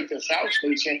least make the South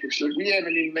State Championship. We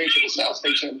haven't even made it to the South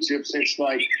State Championship since,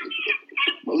 I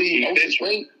believe, Ocean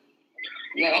Spring.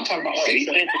 I'm talking about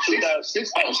 6A.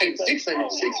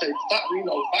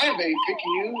 5A,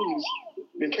 Picayune's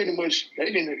been pretty much,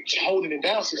 they've been holding it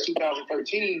down since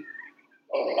 2013.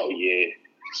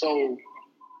 So,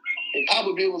 and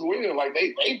Poplarville as well.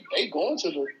 They going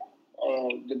to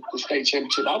the state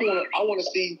championship. I want to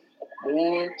see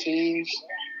more teams,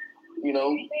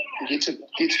 get to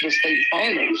the state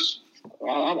finals.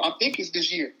 I think it's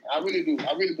this year. I really do.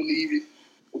 I really believe it.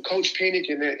 With Coach Pennick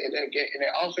and that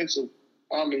offensive,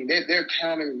 they're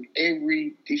countering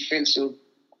every defensive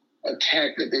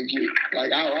attack that they get.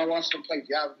 I watched them play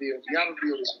D'Iberville.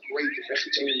 D'Iberville is a great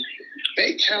defensive team.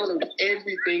 They countered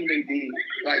everything they did.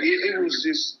 It was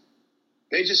just,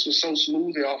 they just were so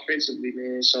smooth there offensively,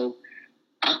 man. So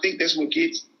I think that's what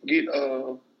get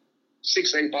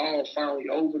 6A ball finally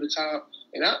over the top.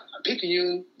 And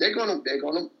Picayune, they're gonna.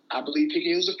 I believe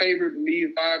Picayune's a favorite in me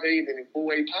in 5A and then in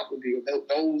 4A Poplarville.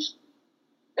 Those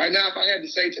right now, if I had to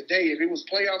say today, if it was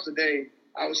playoffs today,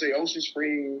 I would say Ocean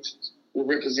Springs will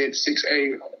represent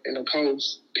 6A in the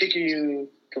coast, Picayune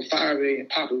for 5A and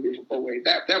Poplarville for 4A.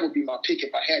 That would be my pick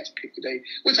if I had to pick today,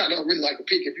 which I don't really like to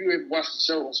pick. If you ever watch the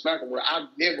show on SmackDown, where I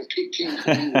never pick teams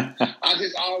to do, I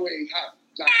just always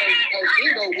Coach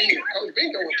Bingo win. Coach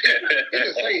Bingo will pick. He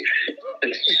just say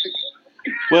it.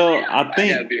 Well, I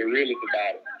think. I gotta be a realist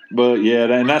about it. But yeah,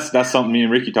 and that's something me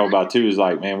and Ricky talk about too. Is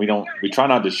man, we try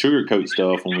not to sugarcoat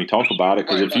stuff when we talk about it,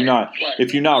 because if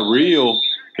you're not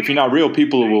real,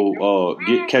 people will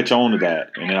catch on to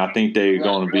that, and then I think they're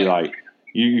going to be like,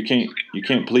 you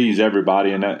can't please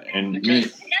everybody, and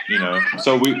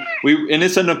So we and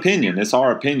it's an opinion. It's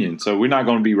our opinion. So we're not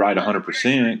going to be right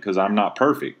 100% because I'm not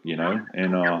perfect, And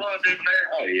oh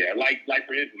yeah, like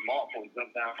for instance, Mark on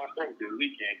jumped down my throat this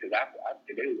weekend because I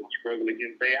they was struggling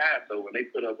against their eyes. So when they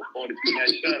put up a 42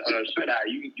 shutout,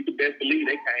 you can best believe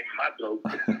they came to my throat.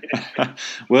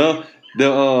 Well,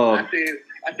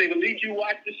 I said, at least you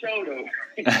watch the show, though.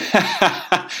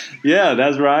 Yeah,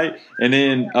 that's right. And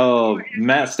then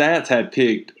Matt Stats had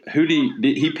picked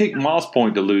he picked Moss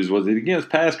Point to lose. Was it against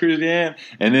Pass Christian?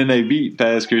 And then they beat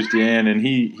Pass Christian, and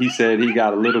he said he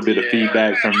got a little bit of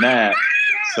feedback from that.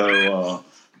 So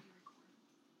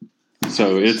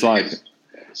it's like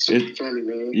funny,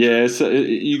 man. Yeah,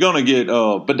 you're gonna get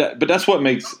but that's what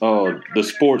makes the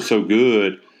sport so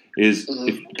good. Is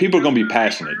if people are going to be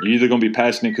passionate. You're either going to be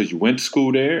passionate because you went to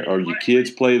school there, or your kids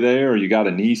play there, or you got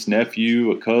a niece, nephew,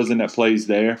 a cousin that plays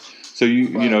there. So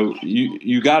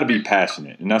you got to be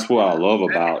passionate, and that's what I love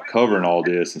about covering all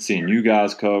this and seeing you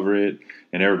guys cover it,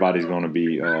 and everybody's going to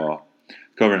be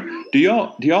covering. Do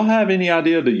y'all have any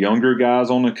idea of the younger guys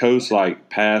on the coast, like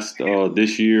past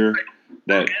this year,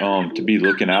 that to be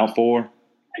looking out for?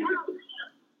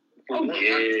 Oh,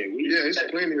 yeah, it's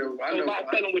plenty of. I know.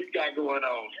 Tell them what you got going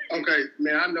on. Okay,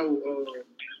 man, I know.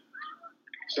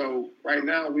 So right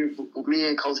now, me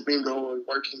and Coach Bingo are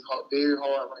working very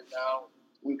hard right now.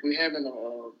 We're having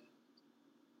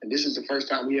and this is the first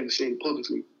time we ever said it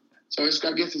publicly. So I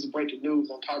guess it's breaking news.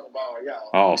 I'm talking about y'all.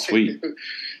 Oh, sweet.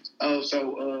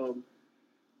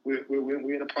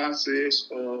 We're in the process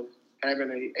of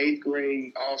having an 8th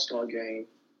grade all-star game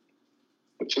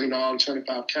between all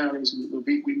 25 counties. We'll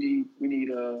be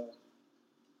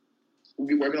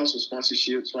working on some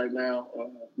sponsorships right now.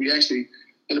 We actually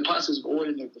in the process of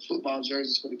ordering the football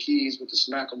jerseys for the kids with the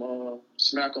Smack 'em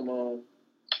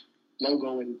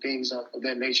logo and things of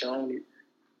that nature on it,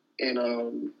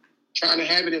 and trying to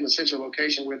have it in a central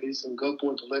location, whether it's in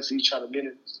Gulfport, Biloxi, trying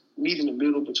to meet in the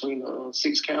middle between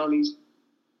 6 counties.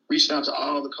 Reaching out to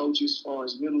all the coaches as far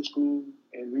as middle school,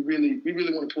 and we really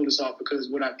want to pull this off because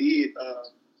what I did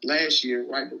last year,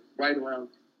 right around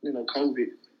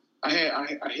COVID,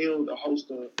 I held a host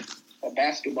of a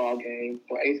basketball game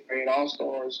for 8th grade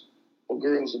All-Stars for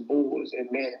girls and boys,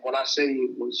 and man, when I say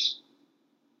it was,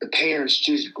 the parents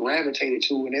just gravitated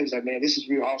to it, and it was like, man, this is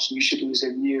real awesome. You should do this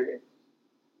every year. And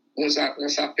once I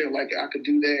felt like I could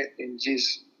do that and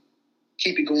just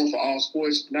keep it going for all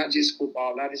sports, not just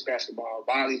football, not just basketball,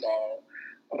 volleyball,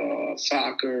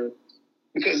 soccer,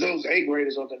 because those 8th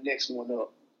graders are the next one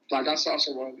up. Like I saw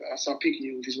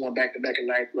Picayune just won back-to-back in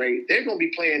 9th grade. They're going to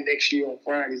be playing next year on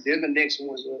Fridays. They're the next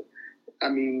ones up. I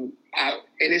mean,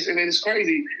 it's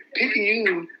crazy.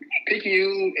 Picayune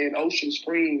and Ocean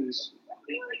Springs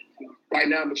right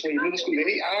now between middle school,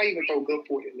 and I'll even throw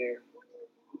Gulfport in there.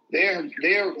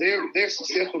 Their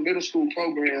successful middle school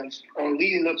programs are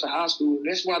leading up to high school, and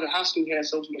that's why the high school has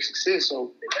so much success.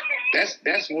 So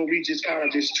that's what we just kind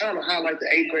of just trying to highlight the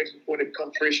 8th graders before they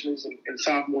become freshmen and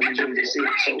sophomores and juniors. So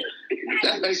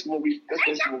that's basically what we're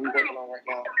working on right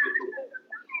now.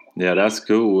 Yeah, that's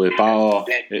cool. If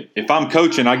I'm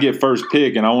coaching, I get first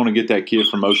pick, and I want to get that kid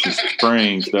from Ocean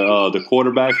Springs, the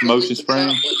quarterback from Ocean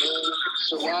Springs.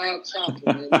 Sherrod Thompson,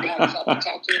 man. We gotta talk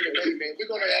to him today, man. We're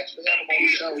gonna actually have him on the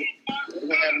show. We're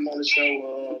gonna have him on the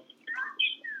show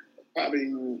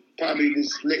probably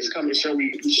this next coming show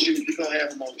we're gonna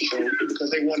have him on the show because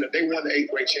they won the 8th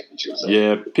grade championship. So.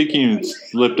 Yeah, Picayune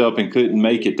slipped up and couldn't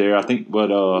make it there. I think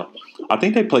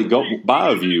they played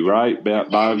Bayview, right?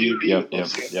 Bayview. Yep.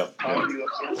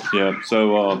 Yeah.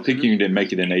 So Picayune didn't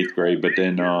make it in 8th grade, but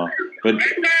then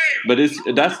but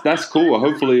that's cool.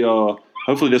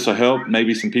 Hopefully this will help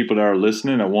maybe some people that are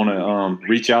listening that want to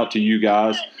reach out to you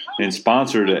guys and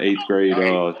sponsor the 8th grade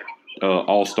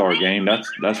All-Star game.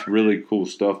 That's really cool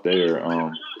stuff there.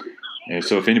 And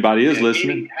so if anybody is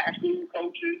listening, high school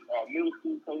coaches or middle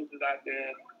school coaches out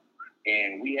there,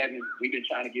 and we've been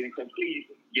trying to get in contact. Please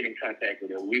get in contact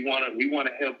with us. We want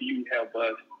to help you, help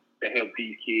us to help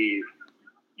these kids.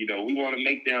 We want to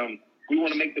make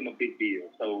them a big deal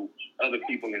so other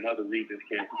people in other regions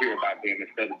can hear about them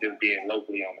instead of just being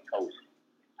locally on the coast.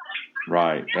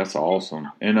 Right. That's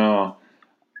awesome. And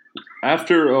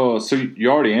after so you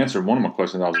already answered one of my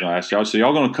questions I was going to ask y'all. So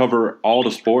y'all going to cover all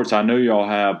the sports. I know y'all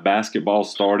have basketball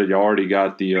started. Y'all already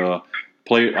got the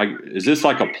play. Like, is this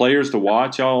like a players to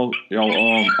watch? Y'all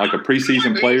like a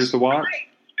preseason players to watch?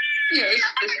 Yeah,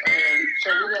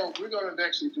 so we're gonna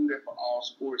actually do that for all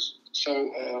sports.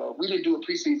 So we didn't do a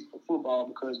preseason for football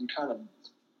because we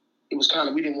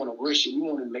didn't want to rush it. We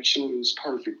wanted to make sure it was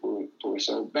perfect for it.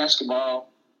 So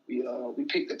basketball, we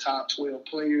picked the top 12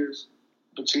 players.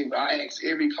 I talked to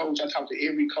every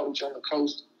coach on the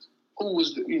coast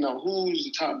who's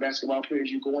the top basketball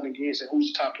players you're going against and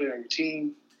who's the top player on your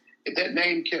team. If that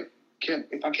name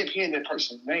if I kept hearing that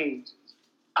person's name,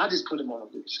 I just put him on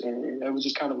the list, and it was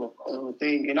just kind of a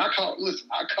thing. And I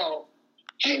called,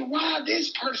 hey, why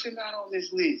this person not on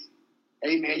this list?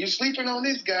 Hey, man, you sleeping on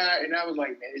this guy? And I was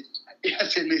like, man, I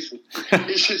said, listen,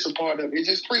 this shit's a part of it. It's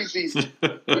just preseason.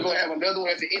 We're going to have another one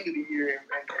at the end of the year.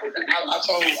 And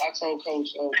I told Coach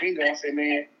Bingo, I said,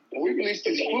 man, when we release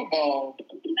this football,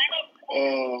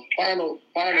 final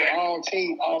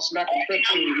all smack and prep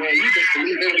team, man, you just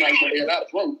believe everybody's going to get out of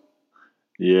throat.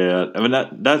 Yeah, I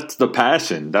mean that's the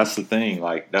passion. That's the thing.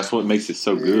 Like that's what makes it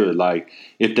so good. Like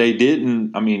if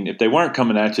they weren't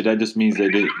coming at you, that just means they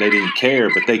didn't care.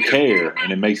 But they care,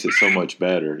 and it makes it so much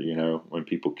better. When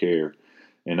people care,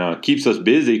 and keeps us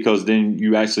busy because then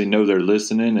you actually know they're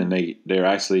listening and they're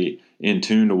actually in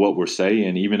tune to what we're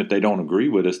saying. Even if they don't agree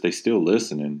with us, they still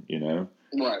listening.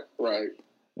 Right.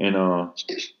 And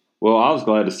well, I was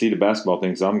glad to see the basketball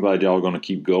thing. So I'm glad y'all are going to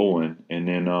keep going, and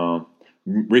then.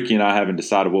 Ricky and I haven't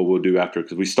decided what we'll do after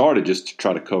because we started just to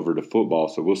try to cover the football,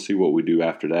 so we'll see what we do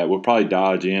after that. We'll probably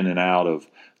dodge in and out of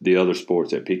the other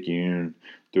sports at Picayune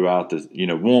throughout the.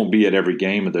 Won't be at every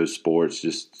game of those sports.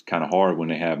 Just kind of hard when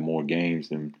they have more games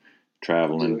than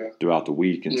traveling throughout the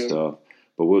week and stuff.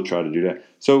 But we'll try to do that.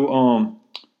 So,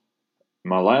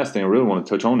 my last thing I really want to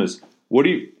touch on is where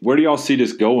do y'all see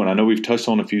this going? I know we've touched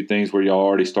on a few things where y'all are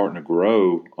already starting to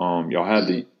grow. Y'all have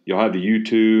the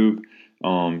YouTube.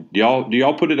 Do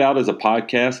y'all put it out as a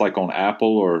podcast like on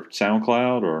Apple or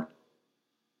SoundCloud or?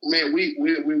 Man, we've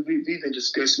been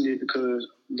discussing it because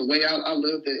the way I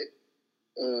love that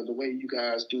the way you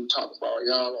guys do talk about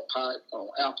y'all on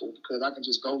Apple because I can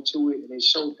just go to it and it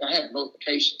shows I have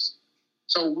notifications.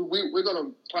 So we're gonna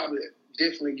probably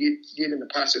definitely get in the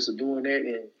process of doing that.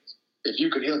 And if you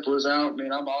could help us out,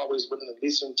 man, I'm always willing to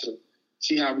listen to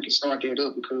see how we can start that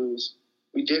up because.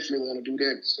 We definitely want to do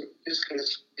that. So just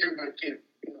because everybody can,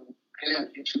 have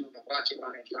YouTube and watch it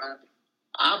while they're driving.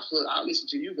 I listen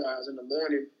to you guys in the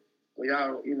morning when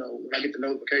y'all, when I get the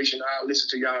notification, I'll listen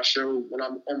to y'all show when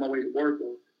I'm on my way to work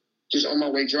or just on my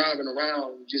way driving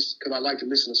around just because I like to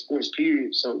listen to sports,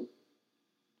 period. So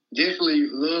definitely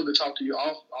love to talk to you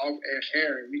off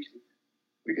air and we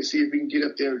can see if we can get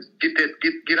up there,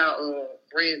 get our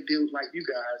brand built like you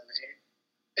guys, man.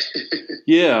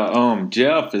 Yeah,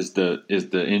 Jeff is the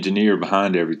engineer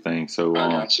behind everything. So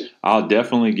I'll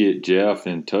definitely get Jeff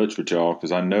in touch with y'all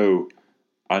because I know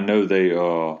they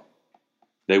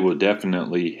will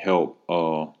definitely help.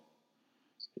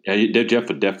 Jeff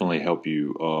would definitely help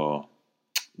you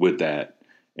with that.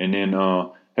 And then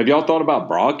have y'all thought about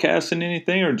broadcasting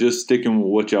anything or just sticking with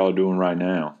what y'all are doing right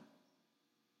now?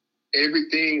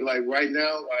 Everything like right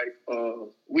now,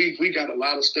 we got a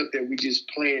lot of stuff that we just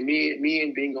playing. Me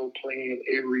and Bingo playing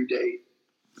every day.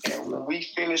 And when we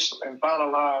finish and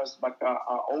finalize like our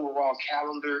overall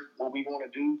calendar, what we want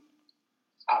to do,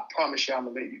 I promise you, I'm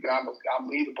gonna let you guys. I'm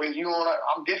either bring you on.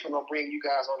 I'm definitely gonna bring you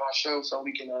guys on our show so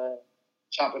we can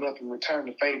chop it up and return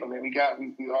the favor. Man, we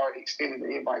already extended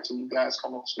the invite to you guys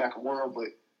come on Smack a World, but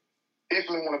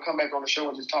definitely want to come back on the show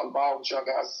and just talk ball with y'all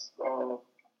guys.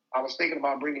 I was thinking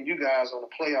about bringing you guys on a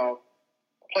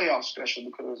playoff special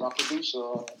because our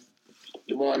producer,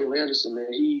 DeMario Anderson,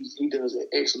 man, he does an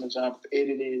excellent job of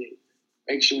editing and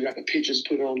making sure we got the pictures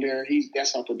put on there.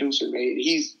 That's our producer, man.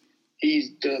 He's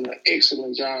done an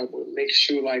excellent job of making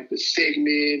sure like the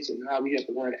segments and how we have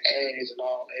to run ads and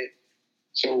all that.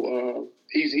 So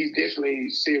he's definitely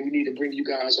said we need to bring you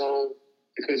guys on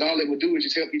because all they would do is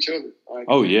just help each other. Like,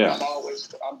 I'm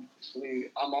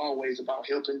always about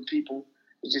helping people.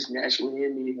 It's just naturally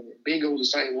in me. And Bingo's the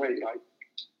same way. Like,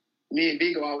 me and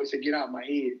Bingo always said, get out of my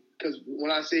head. Because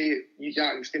when I said, you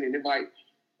got an extended invite,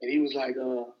 and he was like,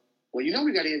 well, we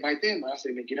got to invite them. I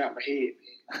said, man, get out of my head,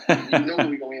 man. You know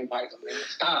we're going to invite them, man.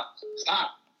 Stop.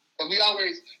 But we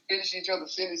always finish each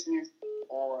other's sentences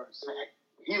or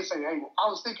he'll say, hey, I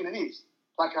was thinking of this.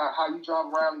 Like how you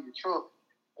drive around in your truck,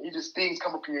 and you just things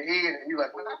come up in your head, and you're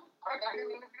like, well, I got to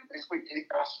interview this week.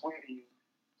 I swear to you.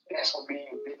 That's what me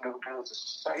and Bingo does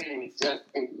the same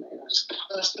exact thing, man. It's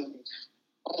constantly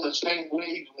on the same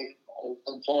wavelength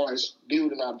as far as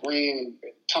building our brand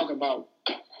and talking about,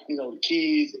 the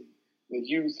kids and the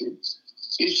youth. And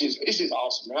it's just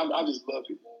awesome, man. I just love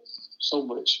it, man, so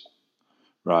much.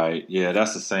 Right. Yeah,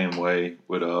 that's the same way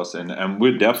with us. And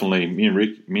we're definitely,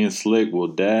 me and Slick will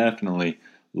definitely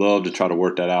love to try to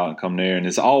work that out and come there. And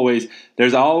there's always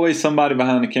somebody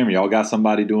behind the camera. Y'all got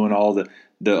somebody doing all the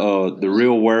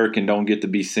real work and don't get to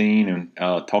be seen.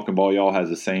 And Talking Ball Y'all has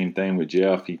the same thing with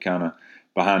Jeff. He kind of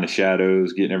behind the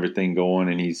shadows, getting everything going.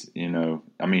 And he's,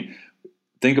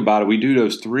 think about it. We do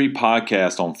those 3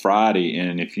 podcasts on Friday,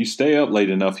 and if you stay up late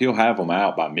enough, he'll have them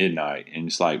out by midnight. And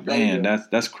it's like, man,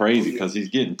 that's crazy because he's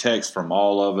getting texts from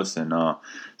all of us, and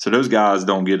so those guys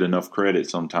don't get enough credit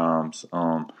sometimes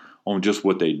on just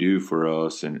what they do for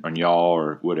us and y'all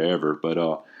or whatever.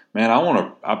 But man,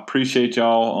 I appreciate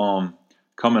y'all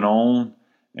coming on,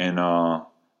 and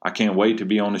I can't wait to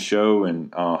be on the show,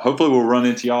 and hopefully we'll run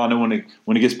into y'all. I know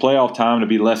when it gets playoff time, there'll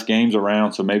be less games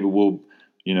around, so maybe we'll,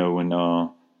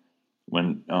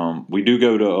 when we do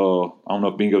go to, I don't know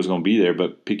if Bingo's going to be there,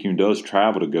 but Picayune does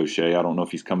travel to Gaucher. I don't know if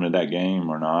he's coming to that game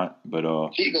or not, but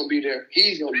he's going to be there.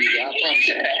 He's going to be there. I promise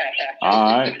you.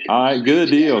 All right, good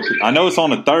deal. I know it's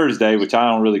on a Thursday, which I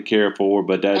don't really care for,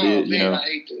 but that is, man, I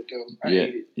hate it, though. I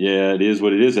hate it. Yeah, it is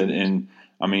what it is, and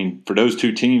I mean, for those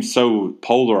 2 teams, so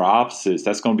polar opposites,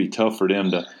 that's going to be tough for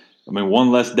them to. I mean,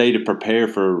 one less day to prepare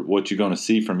for what you're going to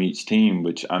see from each team.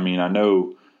 Which I mean, I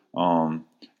know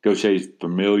Gaucher's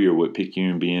familiar with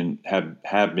Picayune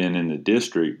have been in the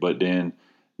district, but then,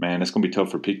 man, it's going to be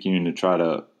tough for Picayune to try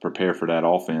to prepare for that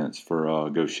offense for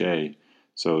Gaucher.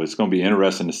 So it's going to be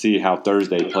interesting to see how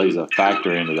Thursday plays a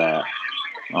factor into that.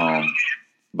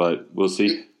 But we'll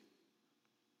see.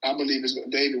 I believe it's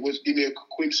going to. David, give me a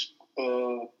quick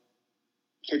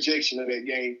projection of that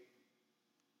game.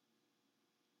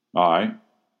 All right.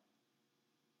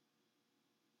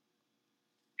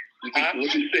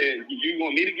 What you said? You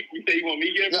want me to? You say you want me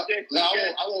to get a projection? No,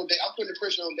 I want. I'm putting the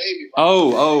pressure on David.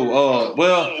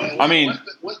 Well, I mean, I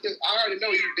already know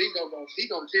you. Bingo he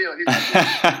gonna tell.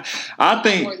 I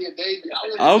think.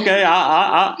 Okay,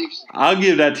 I'll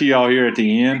give that to y'all here at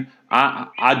the end. I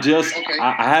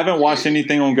haven't watched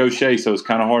anything on Gaucher, so it's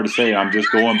kind of hard to say. I'm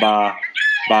just going by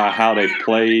how they've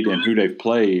played and who they've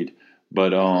played.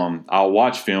 But I'll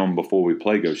watch film before we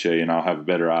play Gaucher, and I'll have a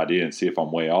better idea and see if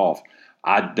I'm way off.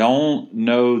 I don't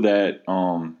know that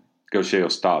Gaucher will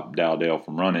stop Dowdell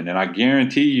from running, and I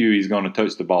guarantee you he's going to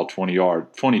touch the ball 20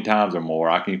 times or more.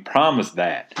 I can promise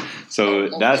that. So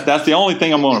that's the only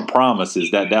thing I'm going to promise is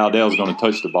that Dowdell's going to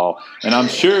touch the ball, and I'm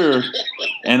sure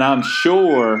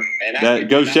that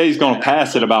Gaucher's going to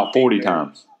pass it about 40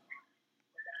 times.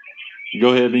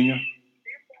 Go ahead, Bingo.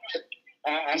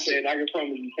 I said I can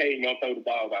promise you Caden gonna throw the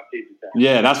ball about 50 times.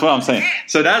 Yeah, that's what I'm saying.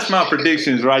 So that's my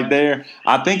predictions right there.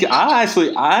 I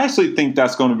actually think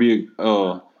that's going to be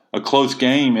a close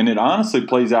game, and it honestly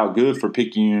plays out good for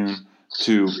Picayune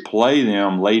to play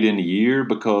them late in the year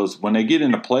because when they get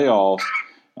in the playoffs,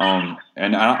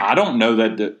 and I don't know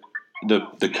that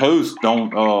the Coast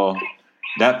don't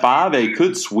that 5A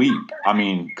could sweep. I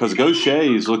mean, because Gaucher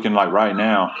is looking like right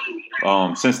now.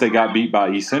 Since they got beat by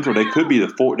East Central, they could be the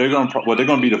 4. They're going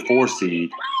to be the 4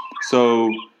 seed.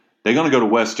 So they're going to go to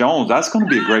West Jones. That's going to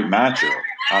be a great matchup.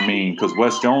 I mean, because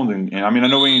West Jones and I mean I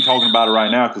know we ain't talking about it right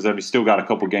now because they've still got a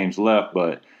couple games left,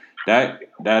 but that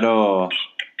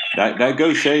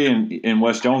Gaucher in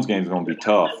West Jones game is going to be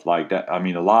tough. Like that, I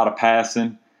mean, a lot of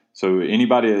passing. So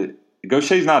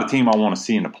Gaucher's not a team I want to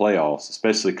see in the playoffs,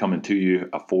 especially coming to you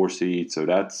a 4 seed. So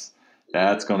that's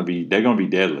going to be they're going to be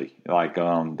deadly. Like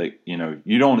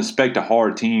you don't expect a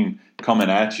hard team coming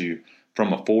at you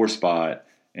from a 4 spot,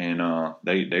 and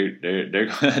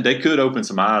they could open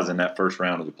some eyes in that first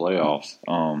round of the playoffs.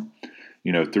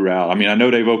 Throughout. I mean, I know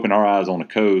they've opened our eyes on the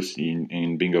Coast,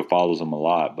 and Bingo follows them a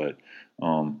lot, but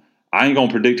I ain't going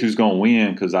to predict who's going to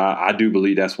win because I do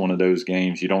believe that's one of those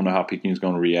games you don't know how Picayune's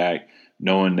going to react,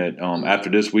 knowing that after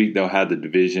this week they'll have the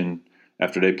division.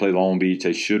 After they play Long Beach,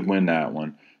 they should win that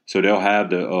one. So they'll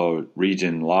have the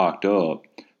region locked up.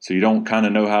 So you don't kind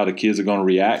of know how the kids are going to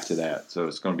react to that. So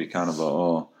it's going to be kind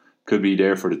of could be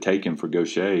there for the taking for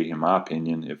Gaucher, in my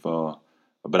opinion.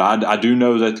 But I do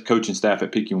know that the coaching staff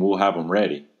at Picayune will have them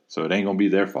ready. So it ain't going to be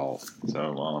their fault.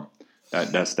 So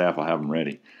that staff will have them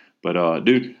ready. But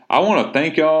dude, I want to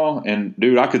thank y'all. And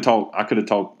dude, I could have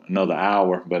talked another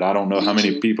hour, but I don't know how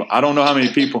many people.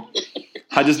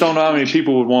 I just don't know how many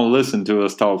people would want to listen to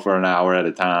us talk for an hour at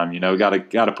a time.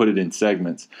 Got to put it in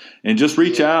segments, and just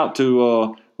reach out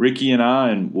to Ricky and I,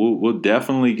 and we'll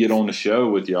definitely get on the show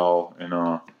with y'all,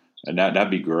 and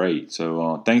that'd be great.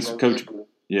 So thanks, Coach.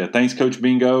 Yeah, thanks, Coach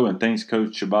Bingo, and thanks,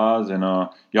 Coach Shabazz, and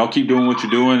y'all keep doing what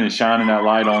you're doing and shining that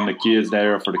light on the kids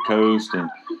there for the Coast, and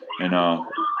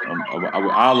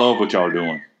I love what y'all are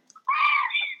doing.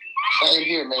 Same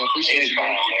here, man. Appreciate you,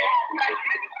 man.